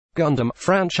Gundam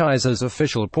franchise's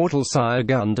official portal sire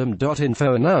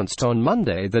Gundam.info announced on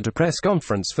Monday that a press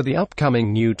conference for the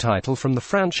upcoming new title from the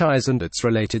franchise and its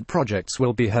related projects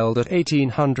will be held at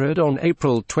 1800 on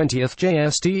April 20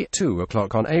 JST, 2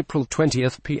 o'clock on April 20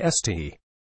 PST.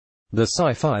 The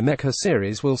sci-fi mecha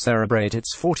series will celebrate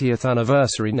its 40th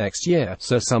anniversary next year,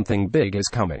 so something big is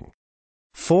coming.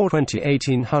 For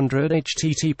 1800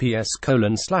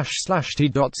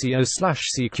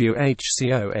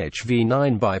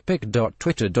 https://t.co/cqhcohv9 by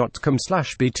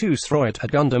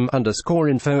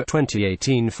pic.twitter.com/b2sroit@Gundam_info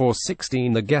 2018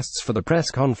 416. The guests for the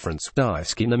press conference: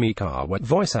 Daisuke Namikawa,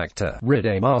 voice actor;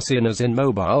 Ride Marcian as in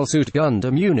Mobile Suit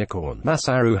Gundam Unicorn;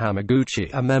 Masaru Hamaguchi,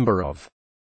 a member of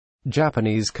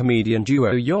Japanese comedian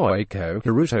duo Yoiko;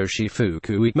 Hiruto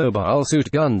Shifukui, Mobile Suit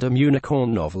Gundam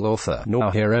Unicorn novel author;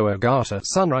 Nohiro Ogata,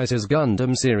 Sunrise's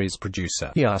Gundam series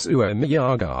producer; Yasuo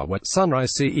Miyagawa,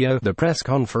 Sunrise CEO. The press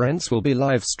conference will be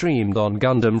live-streamed on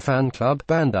Gundam Fan Club,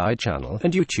 Bandai Channel,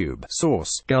 and YouTube.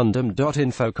 Source: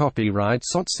 Gundam.info. Copyright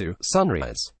Sotsu,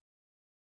 Sunrise.